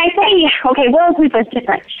 when I say okay, Willow's Weep was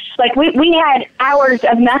different. Like we had hours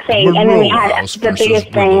of nothing, and then we had House the versus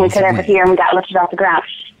biggest thing we Willow's could ever Weep. hear, and we got lifted off the ground.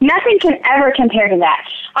 Nothing can ever compare to that.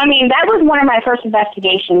 I mean, that was one of my first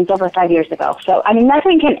investigations over 5 years ago. So, I mean,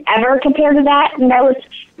 nothing can ever compare to that. And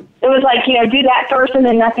it was like, do that first and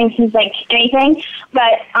then nothing seems like anything.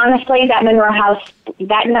 But honestly, that Monroe house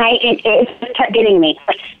that night, it just kept getting me.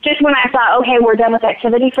 Just when I thought, okay, we're done with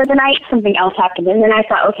activity for the night, something else happened. And then I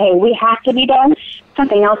thought, okay, we have to be done.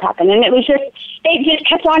 Something else happened. And it just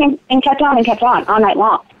kept on and kept on and kept on all night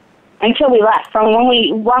long until we left. From when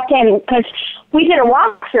we walked in, because we did a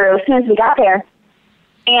walkthrough as soon as we got there.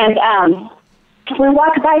 And we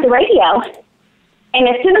walked by the radio, and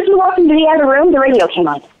as soon as we walked into the other room, the radio came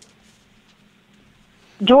on.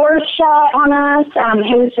 Doors shut on us.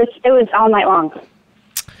 It was all night long.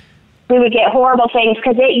 We would get horrible things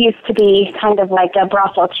because it used to be kind of like a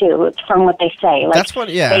brothel too, from what they say. Like, That's what,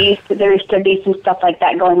 yeah. There used to be some stuff like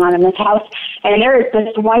that going on in this house, and there is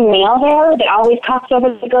this one male there that always talks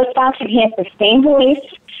over the ghost box, and he has the same voice.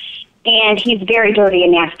 And he's very dirty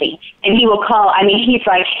and nasty. And he will call, he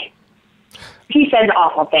says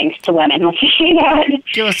awful things to women. Let's just say that.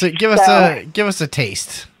 Give us a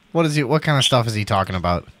taste. What kind of stuff is he talking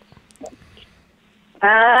about?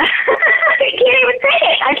 I can't even say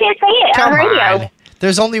it. I can't say it on radio. On.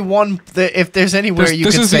 There's only one. If there's anywhere you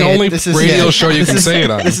can say it. This is the only radio show you can say it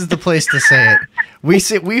on. This is the place to say it. We've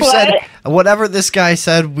said whatever this guy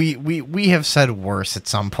said. We have said worse at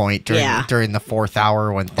some point during the 4th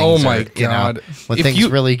hour when things. Oh my God! When things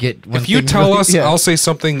really get. If you tell us, I'll say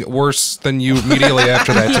something worse than you immediately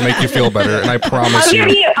after that to make you feel better, and I promise I'll give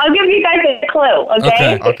you guys a clue.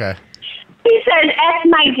 Okay. Okay. He says F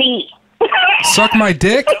my D. Suck my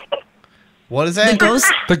dick. What is that?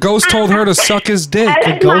 The ghost told her to suck his dick.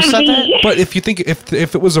 The ghost said that? But if you think if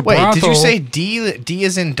it was a brothel, did you say D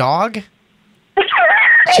is in dog?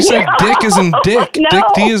 She said dick is in dick. No. Dick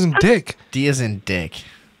D is in dick. D is in dick.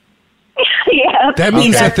 Yeah. That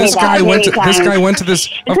means that this guy went to this.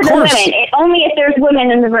 Of course. Women. Only if there's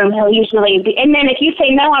women in the room, he'll usually be. And then if you say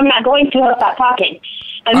no, I'm not going to, he'll stop talking.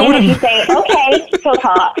 And then if you say okay, he'll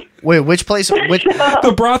talk. Wait, which place? Which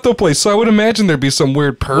The brothel place. So I would imagine there'd be some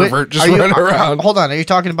weird pervert just running around. Hold on, are you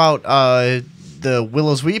talking about the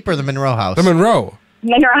Willow's Weep or the Monroe house? The Monroe.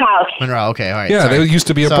 Monroe house. Monroe. Okay, all right. Yeah, sorry. there used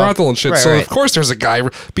to be a brothel and shit. Right, so right. of course there's a guy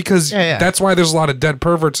because that's why there's a lot of dead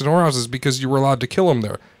perverts in whorehouses because you were allowed to kill them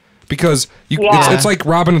there. Because it's like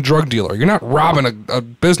robbing a drug dealer. You're not robbing a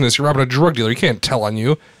business. You're robbing a drug dealer. You can't tell on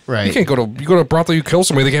you. Right. You can't go to a brothel. You kill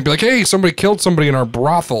somebody. They can't be like, hey, somebody killed somebody in our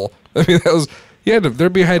brothel. I mean, that was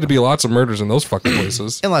had to be lots of murders in those fucking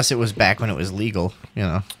places. Unless it was back when it was legal,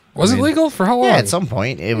 Was it legal for how long? Yeah, at some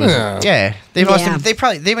point it was. Yeah. Yeah, they must have.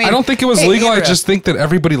 They made. I don't think it was legal. Andrea, I just think that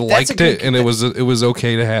everybody liked good- it, and it was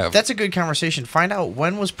okay to have. That's a good conversation. Find out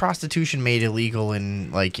when was prostitution made illegal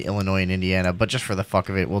in like Illinois and Indiana. But just for the fuck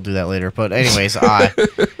of it, we'll do that later. But anyways,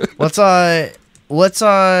 let's.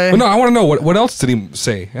 Well, no, I want to know what else did he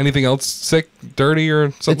say? Anything else sick, dirty,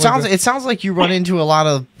 or something? It sounds like you run into a lot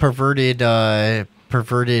of perverted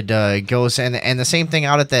ghosts, and the same thing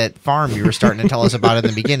out at that farm you were starting to tell us about in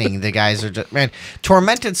the beginning. The guys are just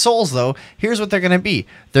tormented souls. Though here's what they're going to be.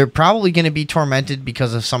 They're probably going to be tormented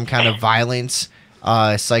because of some kind of violence,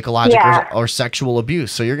 psychological or sexual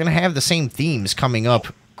abuse. So you're going to have the same themes coming up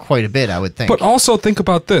quite a bit, I would think. But also think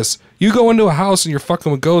about this. You go into a house and you're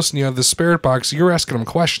fucking with ghosts and you have this spirit box, you're asking them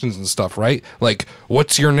questions and stuff, right? Like,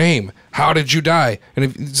 what's your name? How did you die? And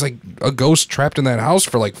if it's like a ghost trapped in that house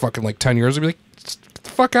for like fucking like 10 years, they'd be like, get the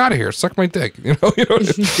fuck out of here, suck my dick. You know?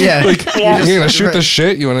 Yeah. Like, you're gonna shoot this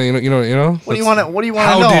shit? You wanna What do you want to know?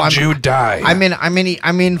 How did you die?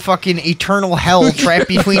 I'm in fucking eternal hell trapped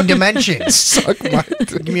between dimensions. Suck my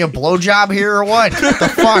dick. Give me a blowjob here or what? What the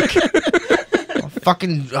fuck?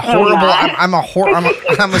 Fucking horrible. I'm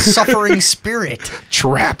a suffering spirit.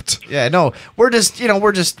 Trapped. Yeah, no. We're just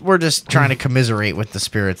trying to commiserate with the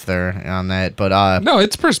spirits there on that. But No,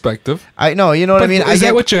 it's perspective. I know, you know what I mean? Is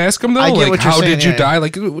that what you ask them though? I get Like, what you're how saying, did you yeah. die?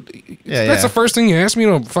 Like, that's the first thing you ask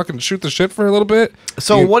me. Fucking shoot the shit for a little bit.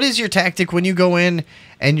 So what is your tactic when you go in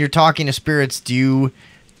and you're talking to spirits? Do you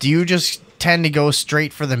just tend to go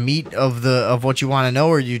straight for the meat of what you want to know,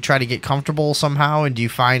 or do you try to get comfortable somehow? And do you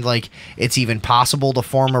find like it's even possible to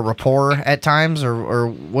form a rapport at times, or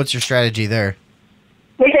what's your strategy there?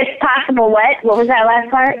 Is it possible what? What was that last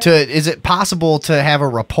part? Is it possible to have a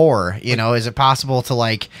rapport? Is it possible to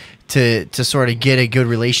to sort of get a good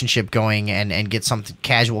relationship going and get some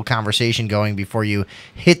casual conversation going before you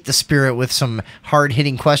hit the spirit with some hard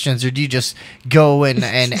hitting questions, or do you just go and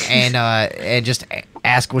just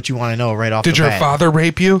ask what you want to know right off the bat? Did your father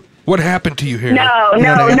rape you? What happened to you here? No.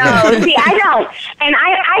 See, I don't. And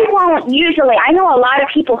I won't usually. I know a lot of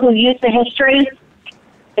people who use the history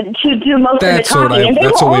to do most of the talking, and they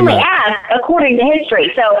will only ask according to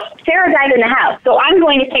history. So Sarah died in the house, so I'm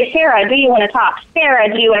going to say, Sarah, do you want to talk? Sarah,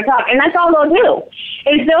 do you want to talk? And that's all they'll do,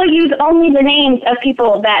 is they'll use only the names of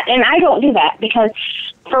people that, and I don't do that because,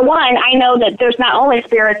 for one, I know that there's not only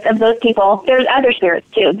spirits of those people, there's other spirits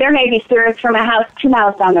too. There may be spirits from a house 2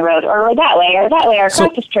 miles down the road, or that way, or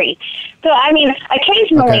across the street. So, I mean,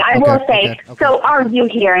 occasionally I will say, so are you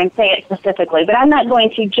here, and say it specifically, but I'm not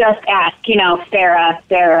going to just ask, Sarah,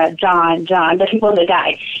 John, the people that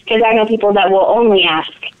died, because I know people that will only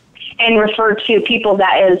ask and refer to people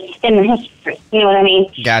that is in the history. You know what I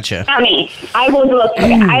mean? Gotcha. I mean, I will do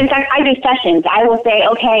I do sessions. I will say,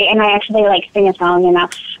 okay, and I actually sing a song, and I'll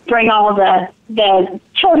bring all the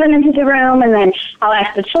children into the room, and then I'll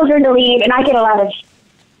ask the children to leave, and I get a lot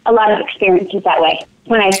of experiences that way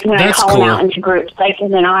when I call them out into groups.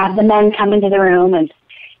 And then I'll have the men come into the room, and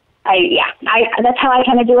that's how I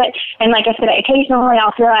kind of do it. And like I said, occasionally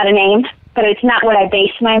I'll throw out a name, but it's not what I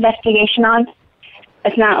base my investigation on.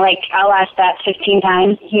 It's not like I'll ask that 15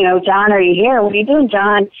 times, John, are you here? What are you doing,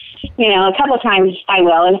 John? A couple of times I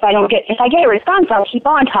will. And if I get a response, I'll keep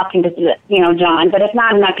on talking to, John. But if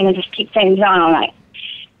not, I'm not going to just keep saying John all night.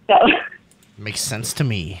 So. Makes sense to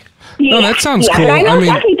me. Yeah, no, that sounds cool. But I know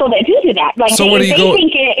some people that do that. Like, so they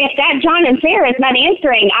think if that John and Sarah is not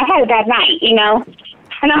answering, I've had a bad night, And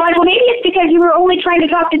I'm like, well, maybe it's because you were only trying to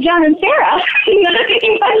talk to John and Sarah, not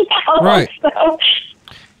anybody else. Right. So,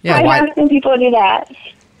 yeah, I have seen people do that.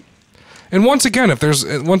 And once again, if there's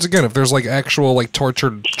actual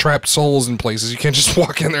tortured, trapped souls in places, you can't just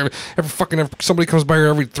walk in there. If somebody comes by here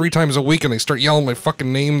every 3 times a week and they start yelling my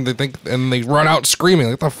fucking name, and they run out screaming.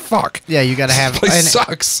 What the fuck? Yeah, you gotta have. This place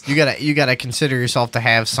sucks. You gotta consider yourself to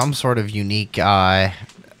have some sort of unique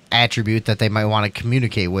attribute that they might want to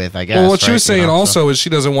communicate with, I guess. Well, what she was saying also is she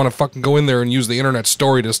doesn't want to fucking go in there and use the internet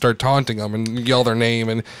story to start taunting them and yell their name.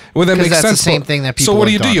 And well, that makes that's sense. The same thing that people. So what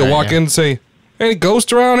do? You walk in and say, "Any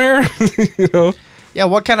ghost around here?" Yeah.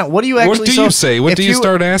 What do you actually? What do you say? What do you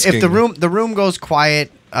start asking? If the room goes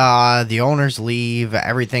quiet, the owners leave,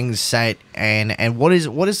 everything's set, and what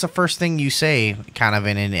is the first thing you say, kind of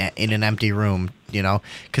in an empty room?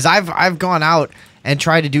 Because I've gone out and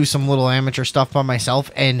tried to do some little amateur stuff by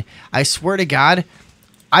myself, and I swear to God,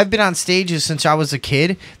 I've been on stages since I was a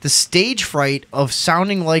kid. The stage fright of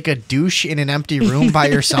sounding like a douche in an empty room by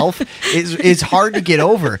yourself is hard to get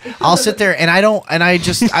over. I'll sit there and I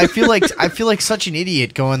feel like such an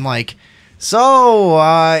idiot going like, so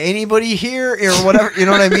anybody here or whatever, you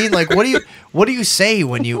know what I mean? Like, what do you say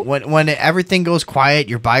when everything goes quiet,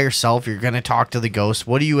 you're by yourself, you're gonna talk to the ghost?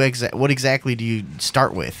 What exactly do you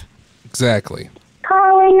start with? Exactly.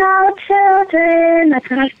 Calling all children. That's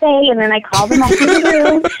what I say, and then I call them up to the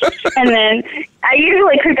room, and then I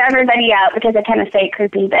usually creep everybody out because I kind of say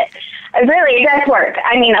creepy, but really it does work.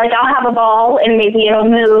 I mean, I'll have a ball, and maybe it'll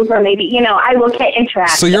move, or maybe I will get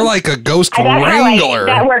interaction. So you're like a ghost wrangler.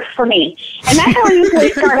 That works for me, and that's how I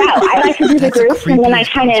usually start out. I like to do the groups, and then I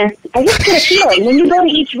just get a feeling when you go to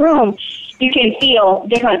each room. You can feel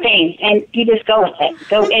different things, and you just go with it.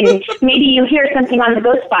 And maybe you hear something on the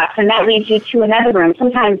ghost box, and that leads you to another room.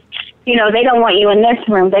 Sometimes, they don't want you in this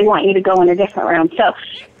room; they want you to go in a different room. So,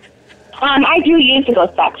 I do use the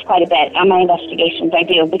ghost box quite a bit on my investigations. I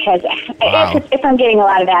do because if I'm getting a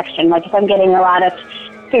lot of action, like if I'm getting a lot of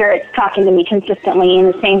spirits talking to me consistently in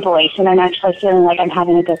the same voice, and I'm actually feeling like I'm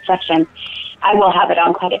having a good session, I will have it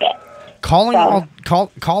on quite a bit.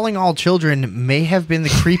 Calling all children may have been the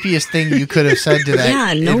creepiest thing you could have said to that.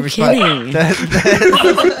 Yeah, no kidding.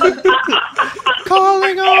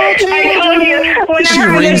 Calling all children. I told you, whenever She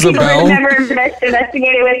rings a bell. Never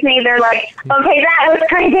investigated with me, they're like, okay, that was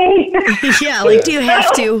crazy. Yeah, do you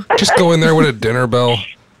have to? Just go in there with a dinner bell,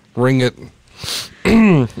 ring it.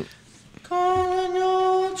 Calling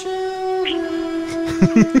all children.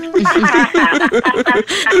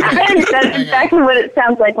 That's exactly what it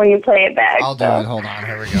sounds like when you play it back. I'll do it. Hold on.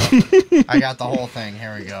 Here we go. I got the whole thing.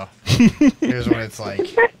 Here we go. Here's what it's like.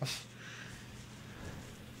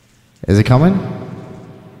 Is it coming?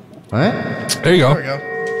 What? There you go. There we go.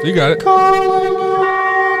 You got it. Calling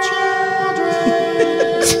all children.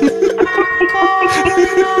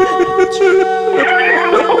 Calling all children.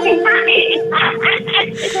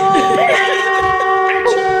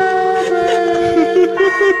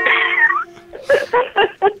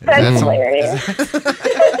 That's hilarious.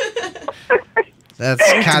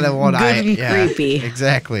 That's kind of what Good and creepy.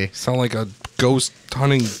 Exactly. Sound like a ghost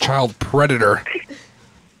hunting child predator.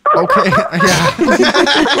 Okay. Yeah.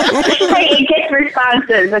 Hey, it gets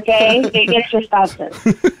responses, okay? It gets responses.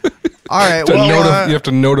 All right. To Well, you have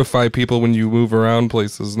to notify people when you move around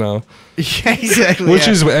places now, yeah, exactly. which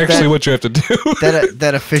yeah. is actually what you have to do.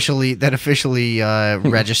 that officially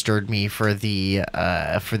registered me for the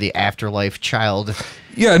afterlife child.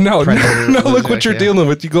 Yeah, no, Predator look what you're yeah. dealing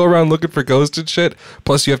with. You go around looking for ghosts and shit.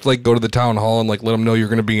 Plus, you have to like go to the town hall and like let them know you're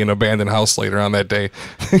going to be in an abandoned house later on that day.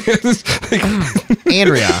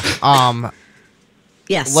 Andrea,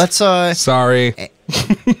 Yes. let's Sorry.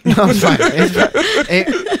 no, it's fine.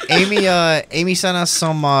 Amy sent us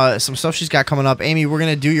some stuff she's got coming up. Amy, we're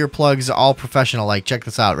gonna do your plugs all professional. Like, check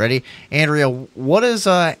this out. Ready? Andrea, what does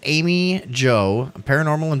Amy Jo, a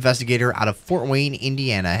paranormal investigator out of Fort Wayne,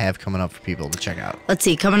 Indiana, have coming up for people to check out? Let's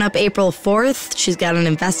see, coming up April 4th, she's got an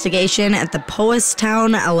investigation at the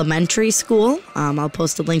Poestown Elementary School. I'll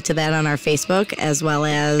post a link to that on our Facebook, as well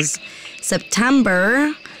as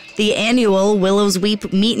September, the annual Willow's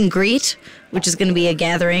Weep meet and greet, which is going to be a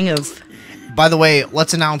gathering of... By the way,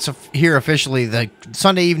 let's announce here officially the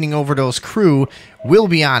Sunday Evening Overdose crew will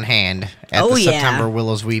be on hand at the September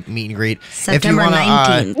Willow's Weep meet and greet. September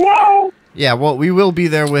 19th. Yeah, well, we will be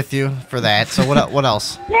there with you for that. So what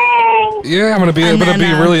else? Yeah, I'm gonna be And able to be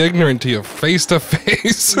then, really ignorant to you face to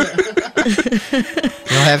face. You'll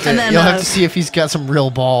have to And then, you'll have to see if he's got some real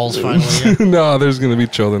balls finally. Yeah. No, there's gonna be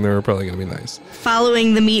children there. Are probably gonna be nice.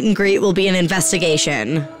 Following the meet and greet will be an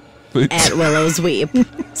investigation at Willow's Weep.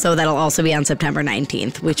 So that'll also be on September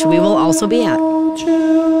 19th, which we will also be at.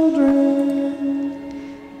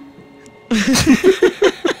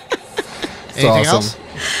 Anything awesome. else?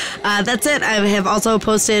 That's it. I have also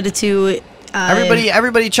posted to...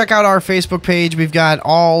 Everybody, check out our Facebook page. We've got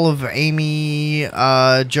all of Amy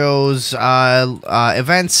Jo's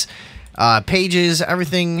events, pages,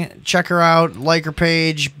 everything. Check her out. Like her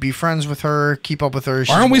page. Be friends with her. Keep up with her.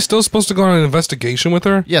 Aren't we still supposed to go on an investigation with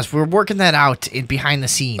her? Yes, we're working that out behind the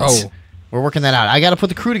scenes. Oh. We're working that out. I got to put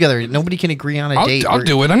the crew together. Nobody can agree on a date. I'll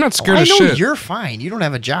do it. I'm not scared I of know shit. you're fine. You don't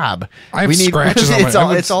have a job. I have scratches on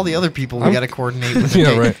my... It's all the other people we got to coordinate with.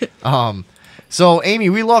 Yeah, right. So Amy,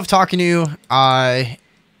 we love talking to you. I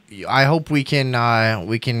hope we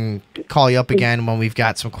can call you up again when we've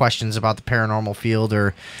got some questions about the paranormal field,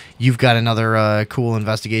 or you've got another cool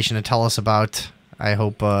investigation to tell us about. I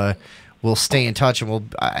hope we'll stay in touch, and we'll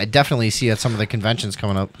definitely see you at some of the conventions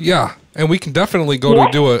coming up. Yeah, and we can definitely go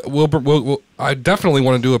to do a. We'll I definitely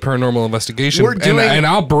want to do a paranormal investigation, and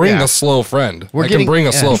I'll bring a slow friend. I can bring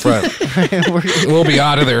a slow friend. We'll be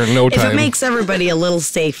out of there in no time. If it makes everybody a little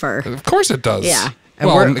safer. Of course it does. Yeah.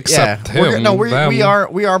 And except him. We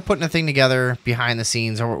are putting a thing together behind the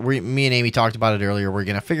scenes. Me and Amy talked about it earlier. We're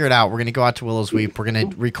gonna figure it out. We're gonna go out to Willow's Weep. We're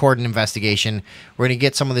gonna record an investigation. We're gonna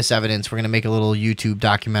get some of this evidence. We're gonna make a little YouTube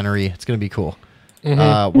documentary. It's gonna be cool. We're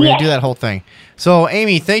gonna do that whole thing. So,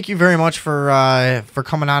 Amy, thank you very much for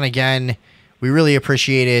coming on again. We really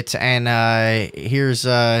appreciate it. And here's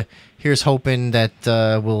hoping that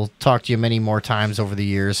we'll talk to you many more times over the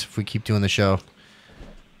years if we keep doing the show.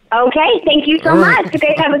 Okay, thank you so much. You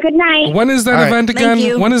guys have a good night. When is that All right. event again? Thank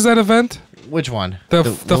you. When is that event? Which one? The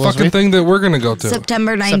Willow's fucking Weep? thing that we're gonna go to.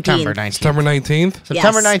 September 19th. September 19th. September 19th.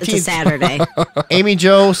 September Yes, 19th. it's a Saturday. Amy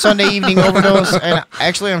Jo, Sunday Evening Overdose. And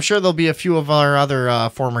actually, I'm sure there'll be a few of our other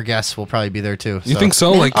former guests will probably be there too. You think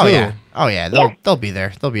so? Like, Oh, who? yeah. Oh, yeah. They'll be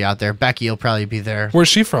there. They'll be out there. Becky will probably be there. Where's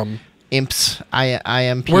she from? Imps.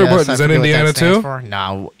 IMPS. Where- what, I is that forget what Indiana stands too? for.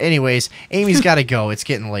 No. Anyways, Amy's got to go. It's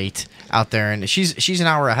getting late out there. And she's an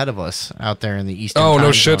hour ahead of us out there in the eastern Oh, no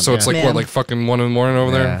time shit. zone. So it's Yeah. like, what, like fucking 1 in the morning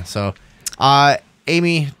over Yeah. there? So,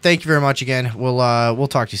 Amy, thank you very much again. We'll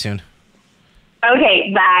talk to you soon.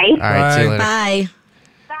 Okay, bye. All right. See you later. Bye.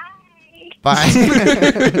 Bye.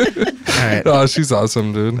 All right. Oh, she's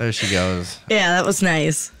awesome, dude. There she goes. Yeah, that was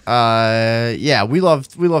nice. Yeah, we love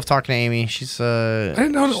talking to Amy. She's she's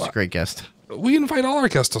a great guest. We invite all our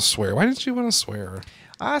guests to swear. Why didn't you want to swear?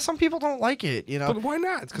 Some people don't like it, you know. But why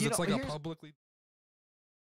not? Because You it's know, like a here's- publicly...